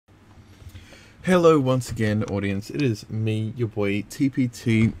Hello once again, audience. It is me, your boy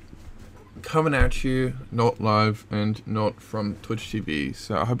TPT, coming at you, not live and not from Twitch TV.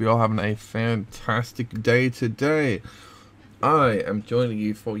 So I hope you're all having a fantastic day today. I am joining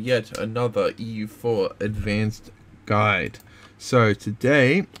you for yet another EU4 Advanced Guide. So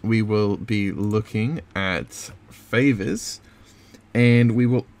today we will be looking at favors, and we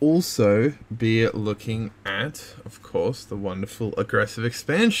will also be looking at, of course, the wonderful aggressive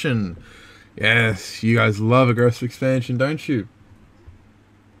expansion. Yes, you guys love aggressive expansion, don't you?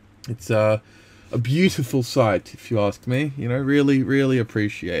 It's a beautiful sight, if you ask me. You know, really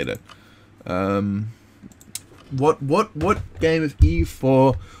appreciate it. What game of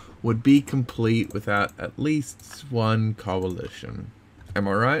EU4 would be complete without at least one coalition? Am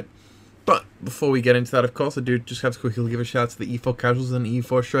I right? But before we get into that, of course, I do just have to quickly give a shout out to the E4 Casuals and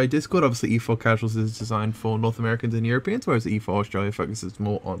E4 Australia Discord. Obviously, E4 Casuals is designed for North Americans and Europeans, whereas E4 Australia focuses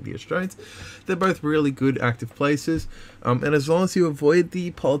more on the Australians. They're both really good, active places, and as long as you avoid the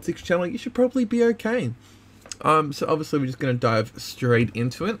politics channel, you should probably be okay. So obviously, we're just going to dive straight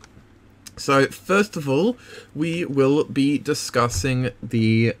into it. So first of all, we will be discussing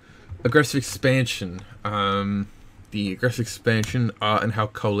the aggressive expansion. The aggressive expansion and how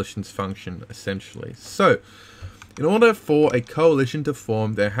coalitions function, essentially. So, in order for a coalition to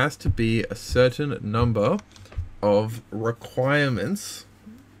form, there has to be a certain number of requirements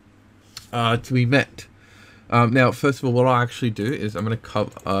to be met. Now, first of all, what I'll actually do is I'm going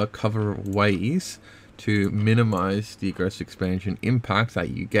to cover ways to minimize the aggressive expansion impact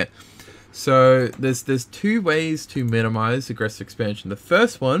that you get. So, there's two ways to minimize aggressive expansion. The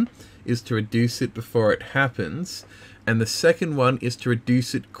first one is to reduce it before it happens, and the second one is to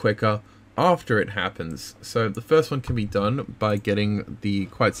reduce it quicker after it happens. So the first one can be done by getting the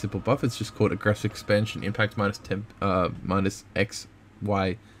quite simple buff. It's just called aggressive expansion impact minus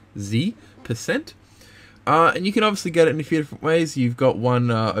XYZ%. And you can obviously get it in a few different ways. You've got one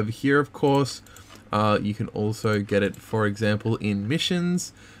over here, of course. You can also get it, for example, in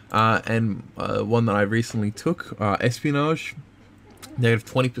missions, and one that I recently took, espionage. Negative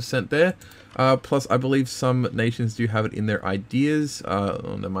 20% there. Plus, I believe some nations do have it in their ideas.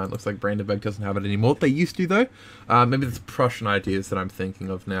 Oh, never mind. Looks like Brandenburg doesn't have it anymore. They used to, though. Maybe it's Prussian ideas that I'm thinking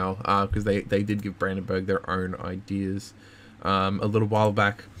of now, because they did give Brandenburg their own ideas a little while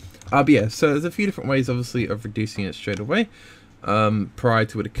back. But yeah, so there's a few different ways, obviously, of reducing it straight away prior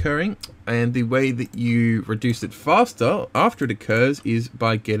to it occurring. And the way that you reduce it faster after it occurs is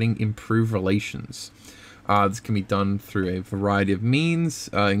by getting improved relations. This can be done through a variety of means,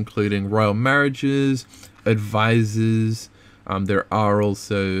 including royal marriages, advisors. There are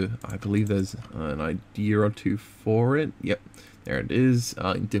also, I believe there's an idea or two for it. Yep, there it is.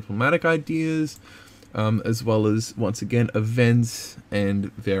 Diplomatic ideas, as well as, once again, events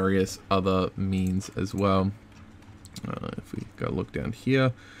and various other means as well. If we go look down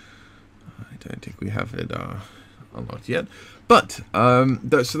here, I don't think we have it unlocked yet. But, so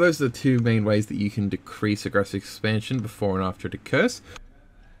those are the two main ways that you can decrease aggressive expansion before and after it occurs.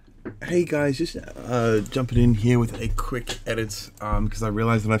 Hey guys, just jumping in here with a quick edit, because I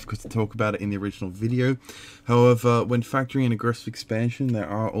realized that I forgot to talk about it in the original video. However, when factoring in aggressive expansion, there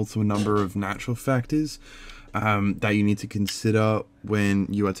are also a number of natural factors that you need to consider when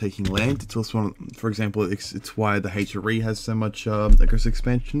you are taking land. It's also, for example, it's why the HRE has so much aggressive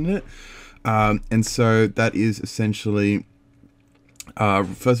expansion in it. And so that is essentially,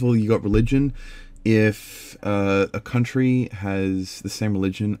 first of all, you got religion. If a country has the same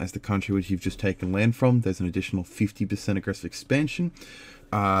religion as the country which you've just taken land from, there's an additional 50% aggressive expansion.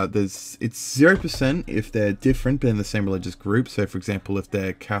 It's 0% if they're different but in the same religious group. So, for example, if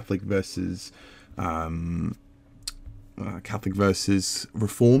they're Catholic versus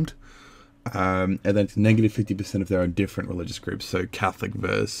Reformed. And then it's negative 50% if there are different religious groups, so Catholic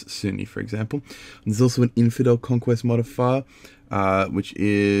versus Sunni, for example. And there's also an infidel conquest modifier, which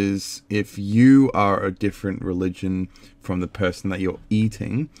is if you are a different religion from the person that you're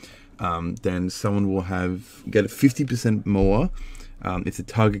eating, then someone will get 50% more if the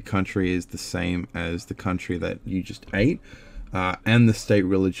target country is the same as the country that you just ate, and the state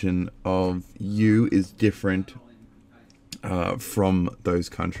religion of you is different from those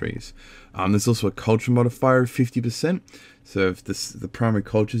countries. There's also a culture modifier of 50%. So if the primary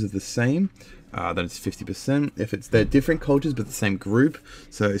cultures are the same, then it's 50%. If they're different cultures but the same group,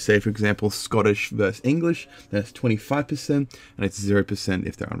 so say for example Scottish versus English, then it's 25%, and it's 0%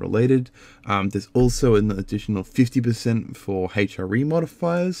 if they're unrelated. There's also an additional 50% for HRE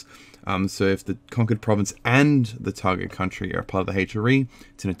modifiers. So if the conquered province and the target country are part of the HRE,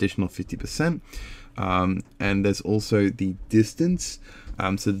 it's an additional 50%. And there's also the distance.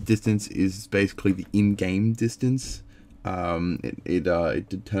 So the distance is basically the in-game distance. It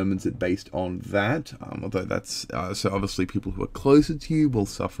determines it based on that. Although that's so obviously people who are closer to you will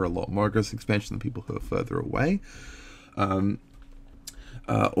suffer a lot more aggressive expansion than people who are further away.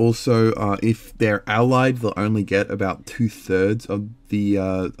 Also, if they're allied, they'll only get about 2/3 of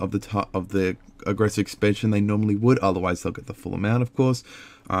the aggressive expansion they normally would. Otherwise, they'll get the full amount, of course.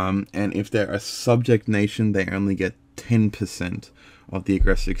 And if they're a subject nation, they only get 10% of the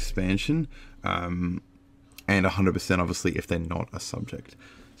aggressive expansion, and 100% obviously if they're not a subject.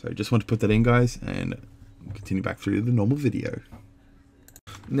 So just want to put that in, guys, and continue back through the normal video.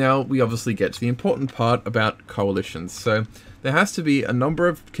 Now we obviously get to the important part about coalitions. So there has to be a number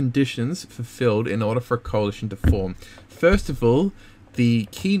of conditions fulfilled in order for a coalition to form. First of all, the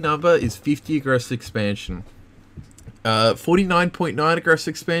key number is 50 aggressive expansion. 49.9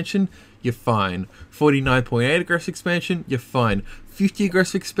 aggressive expansion, you're fine. 49.8 aggressive expansion, you're fine. 50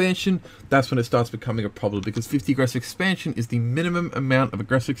 aggressive expansion, that's when it starts becoming a problem, because 50 aggressive expansion is the minimum amount of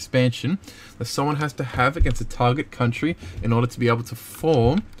aggressive expansion that someone has to have against a target country in order to be able to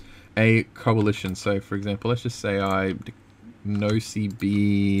form a coalition. So, for example, let's just say I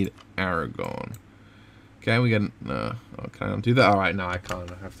no-see-bead Aragon. Okay, we get no. Oh, can I not do that? All right, no, I can't.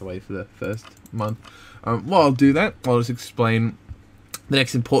 I have to wait for the first month. Well, I'll do that. I'll just explain the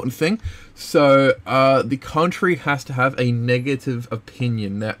next important thing. So, the country has to have a negative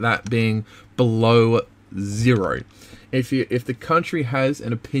opinion, that being below 0. If the country has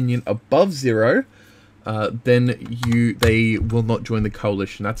an opinion above 0, then they will not join the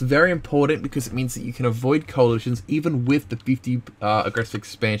coalition. That's very important because it means that you can avoid coalitions even with the 50 aggressive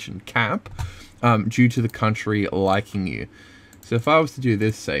expansion cap, due to the country liking you. So if I was to do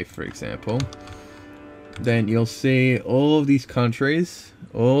this, say for example, then you'll see all of these countries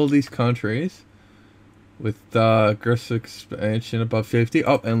with aggressive expansion above 50.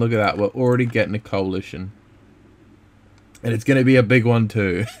 Oh, and look at that, we're already getting a coalition. And it's going to be a big one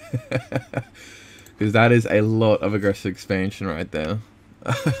too. Because that is a lot of aggressive expansion right there.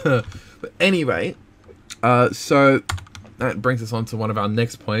 But anyway, so that brings us on to one of our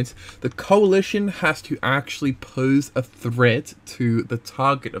next points. The coalition has to actually pose a threat to the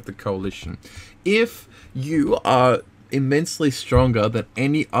target of the coalition. If you are immensely stronger than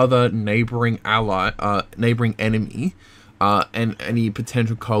any other neighboring enemy, and any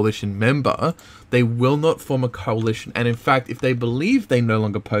potential coalition member, they will not form a coalition. And in fact, if they believe they no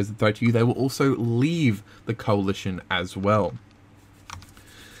longer pose a threat to you, they will also leave the coalition as well.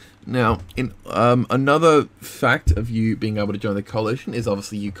 Now, in another fact of you being able to join the coalition is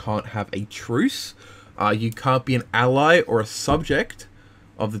obviously you can't have a truce. You can't be an ally or a subject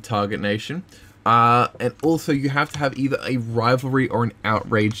of the target nation. And also you have to have either a rivalry or an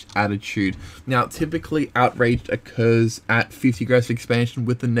outraged attitude. Now, typically outraged occurs at 50 aggressive expansion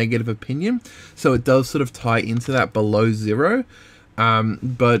with a negative opinion, so it does sort of tie into that below 0.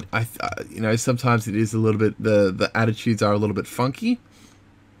 But you know, sometimes it is a little bit, the attitudes are a little bit funky.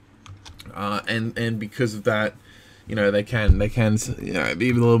 And because of that, you know, they can you know,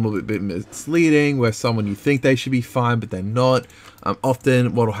 be a little bit misleading, where someone you think they should be fine, but they're not.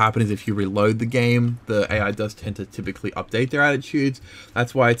 Often what will happen is if you reload the game, the AI does tend to typically update their attitudes.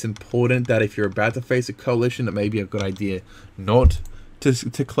 That's why it's important that if you're about to face a coalition, it may be a good idea not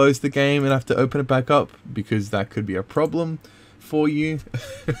to close the game and have to open it back up, because that could be a problem for you.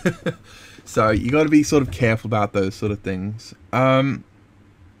 So you got to be sort of careful about those sort of things.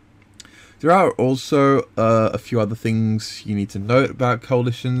 There are also a few other things you need to note about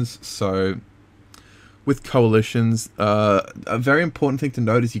coalitions. So with coalitions, a very important thing to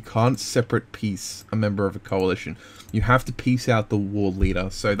note is you can't separate peace a member of a coalition. You have to peace out the war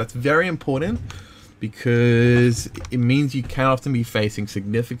leader. So that's very important, because it means you can often be facing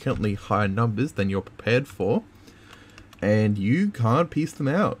significantly higher numbers than you're prepared for, and you can't peace them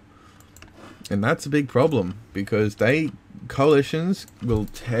out. And that's a big problem, because coalitions will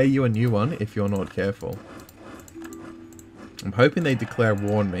tear you a new one if you're not careful. I'm hoping they declare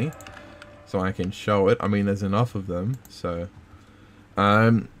war on me so I can show it. I mean, there's enough of them, so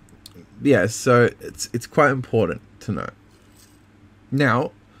yeah, so it's quite important to know.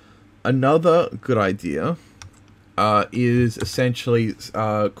 Now, another good idea is essentially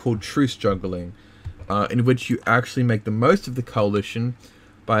called truce juggling, in which you actually make the most of the coalition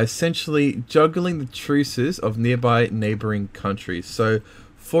by essentially juggling the truces of nearby neighboring countries. So,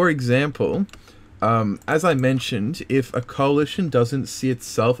 for example, as I mentioned, if a coalition doesn't see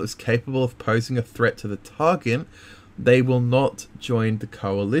itself as capable of posing a threat to the target, they will not join the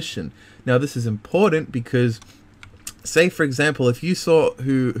coalition. Now, this is important because say for example, if you saw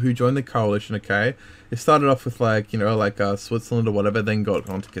who joined the coalition, okay, it started off with like, you know, like Switzerland or whatever, then got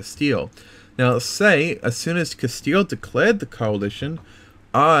onto Castile. Now, say as soon as Castile declared the coalition,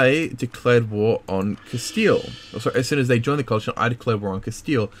 I declared war on Castile. Sorry, as soon as they joined the coalition, I declared war on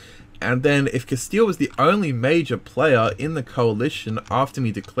Castile. And then if Castile was the only major player in the coalition after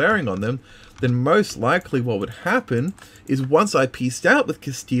me declaring on them, then most likely what would happen is once I peaced out with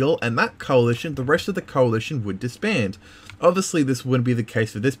Castile and that coalition, the rest of the coalition would disband. Obviously, this wouldn't be the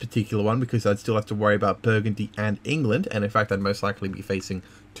case for this particular one because I'd still have to worry about Burgundy and England, and in fact, I'd most likely be facing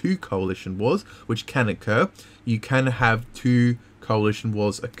 2 coalition wars, which can occur. You can have 2 coalition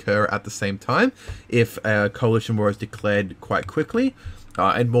wars occur at the same time if a coalition war is declared quite quickly.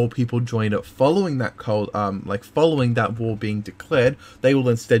 And more people join up following that following that war being declared. They will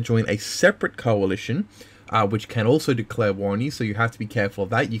instead join a separate coalition, which can also declare war on you. So you have to be careful of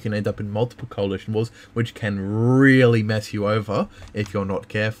that. You can end up in multiple coalition wars, which can really mess you over if you're not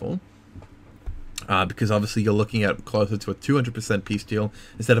careful. Because obviously you're looking at closer to a 200% peace deal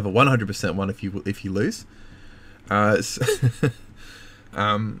instead of a 100% one if you lose. So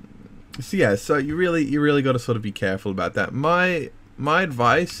yeah, so you really got to sort of be careful about that. My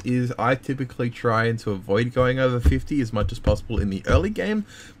advice is I typically try to avoid going over 50 as much as possible in the early game,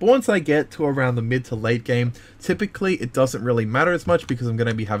 but once I get to around the mid to late game, typically it doesn't really matter as much because I'm going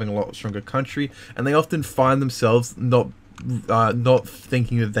to be having a lot stronger country, and they often find themselves not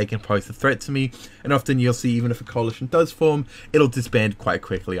thinking that they can pose a threat to me, and often you'll see even if a coalition does form, it'll disband quite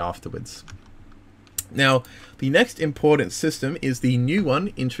quickly afterwards. Now, the next important system is the new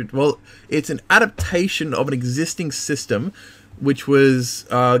one. Well, it's an adaptation of an existing system which was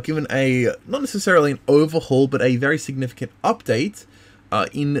given a, not necessarily an overhaul, but a very significant update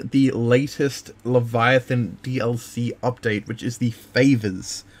in the latest Leviathan DLC update, which is the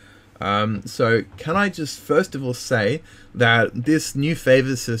favors. So can I just first of all say that this new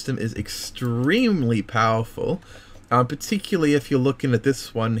favors system is extremely powerful, particularly if you're looking at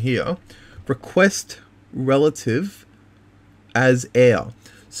this one here, request relative as heir.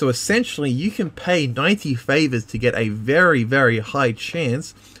 So essentially, you can pay 90 favors to get a very, very high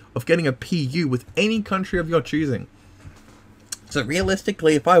chance of getting a PU with any country of your choosing. So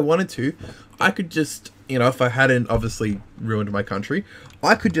realistically, if I wanted to, I could just, you know, if I hadn't obviously ruined my country,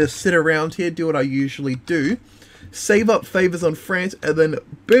 I could just sit around here, do what I usually do, save up favors on France, and then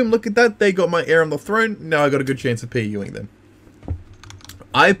boom, look at that, they got my heir on the throne, now I got a good chance of PUing them.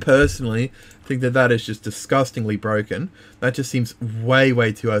 I personally think that that is just disgustingly broken. That just seems way,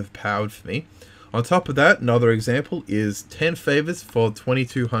 way too overpowered for me. On top of that, another example is 10 favors for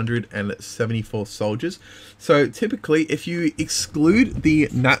 2,274 soldiers. So typically, if you exclude the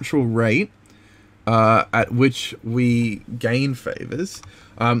natural rate at which we gain favors,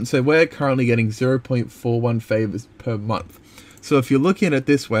 so we're currently getting 0.41 favors per month. So if you're looking at it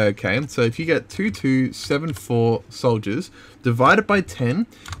this way, okay, so if you get 2274 soldiers divided by 10,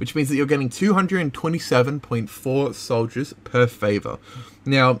 which means that you're getting 227.4 soldiers per favor.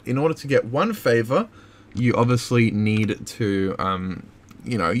 Now, in order to get one favor, you obviously need to,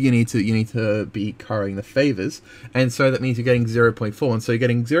 you need to be currying the favors, and so that means you're getting 0.4, and so you're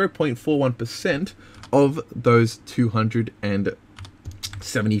getting 0.41% of those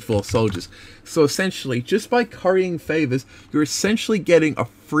 274 soldiers. So essentially, just by currying favors, you're essentially getting a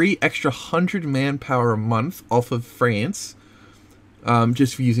free extra 100 manpower a month off of France,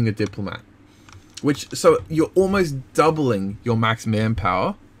 just for using a diplomat. So you're almost doubling your max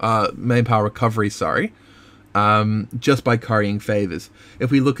manpower, manpower recovery, sorry, just by currying favors. If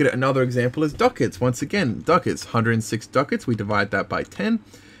we look at another example is ducats. Once again, ducats, 106 ducats, we divide that by 10.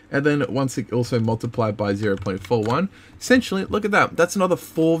 And then once it also multiplied by 0.41, essentially, look at that. That's another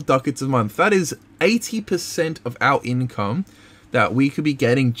 4 ducats a month. That is 80% of our income that we could be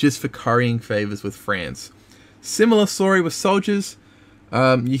getting just for currying favors with France. Similar story with soldiers.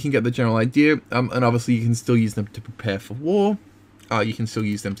 You can get the general idea. And obviously, you can still use them to prepare for war. You can still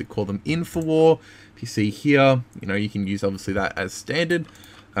use them to call them in for war. If you see here, you can use obviously that as standard.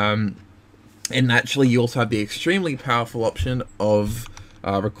 And naturally, you also have the extremely powerful option of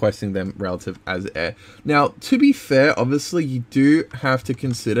requesting them relative as heir. Now, to be fair, obviously you do have to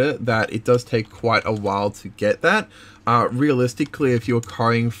consider that it does take quite a while to get that. Realistically, if you're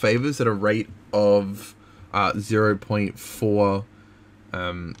currying favors at a rate of 0.4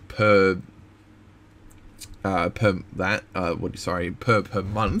 per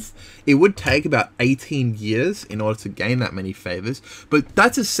month, it would take about 18 years in order to gain that many favors. But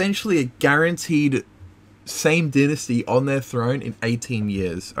that's essentially a guaranteed same dynasty on their throne in 18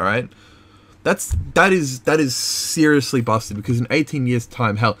 years, alright? that is seriously busted, because in 18 years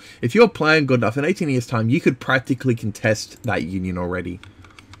time, hell, if you're playing good enough, in 18 years time you could practically contest that union already.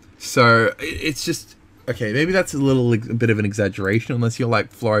 So it's just, okay, maybe that's a bit of an exaggeration, unless you're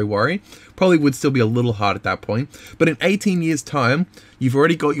like Florey Worry. Probably would still be a little hard at that point. But in 18 years time, you've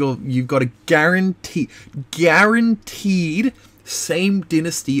got a guaranteed same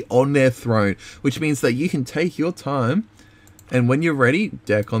dynasty on their throne, which means that you can take your time, and when you're ready,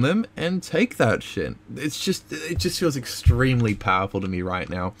 deck on them and take that shit. It just feels extremely powerful to me right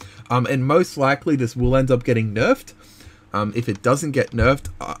now. And most likely this will end up getting nerfed. If it doesn't get nerfed,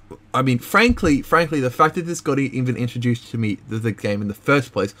 I mean, frankly, the fact that this got even introduced to me, the game in the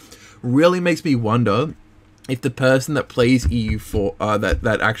first place, really makes me wonder if the person that plays EU4,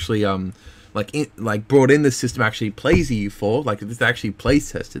 that actually brought in the system actually plays EU4, like this actually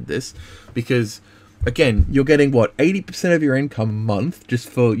plays tested this, because again, you're getting what, 80% of your income a month just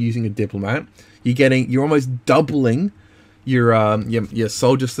for using a diplomat. You're almost doubling your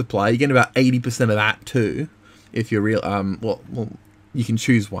soldier supply. You're getting about 80% of that too. If you're real, well, you can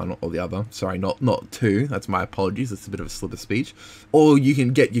choose one or the other. Sorry, not two. That's my apologies. That's a bit of a slip of speech. Or you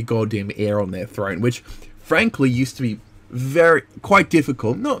can get your goddamn heir on their throne, which frankly used to be quite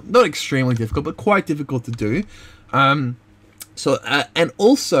difficult. Not extremely difficult, but quite difficult to do. And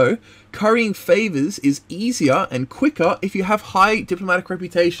also, currying favors is easier and quicker if you have high diplomatic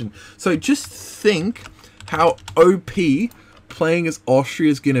reputation. So just think how OP playing as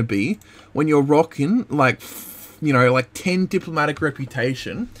Austria is going to be when you're rocking like 10 diplomatic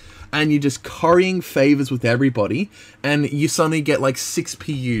reputation, and you're just currying favors with everybody, and you suddenly get like 6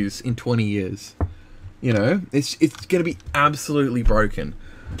 PUs in 20 years. You know, it's going to be absolutely broken.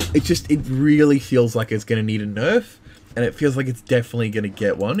 It really feels like it's going to need a nerf. And it feels like it's definitely going to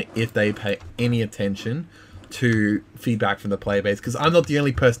get one if they pay any attention to feedback from the player base. Because I'm not the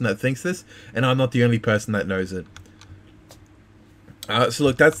only person that thinks this, and I'm not the only person that knows it. So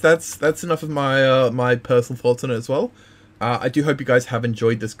look, that's enough of my my personal thoughts on it as well. I do hope you guys have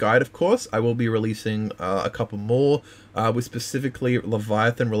enjoyed this guide, of course. I will be releasing a couple more with specifically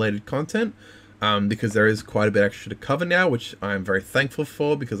Leviathan related content. Because there is quite a bit extra to cover now, which I'm very thankful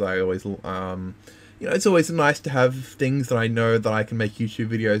for, because I always... it's always nice to have things that I know that I can make YouTube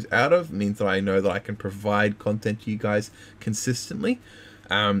videos out of. It means that I know that I can provide content to you guys consistently.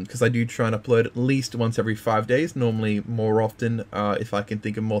 Because I do try and upload at least once every 5 days, normally more often if I can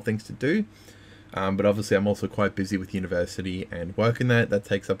think of more things to do. But obviously I'm also quite busy with university and work in that. That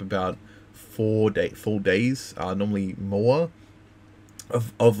takes up about 4 full days, normally more,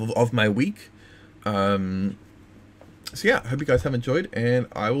 of my week. So yeah, I hope you guys have enjoyed, and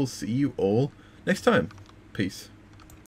I will see you all next time. Peace.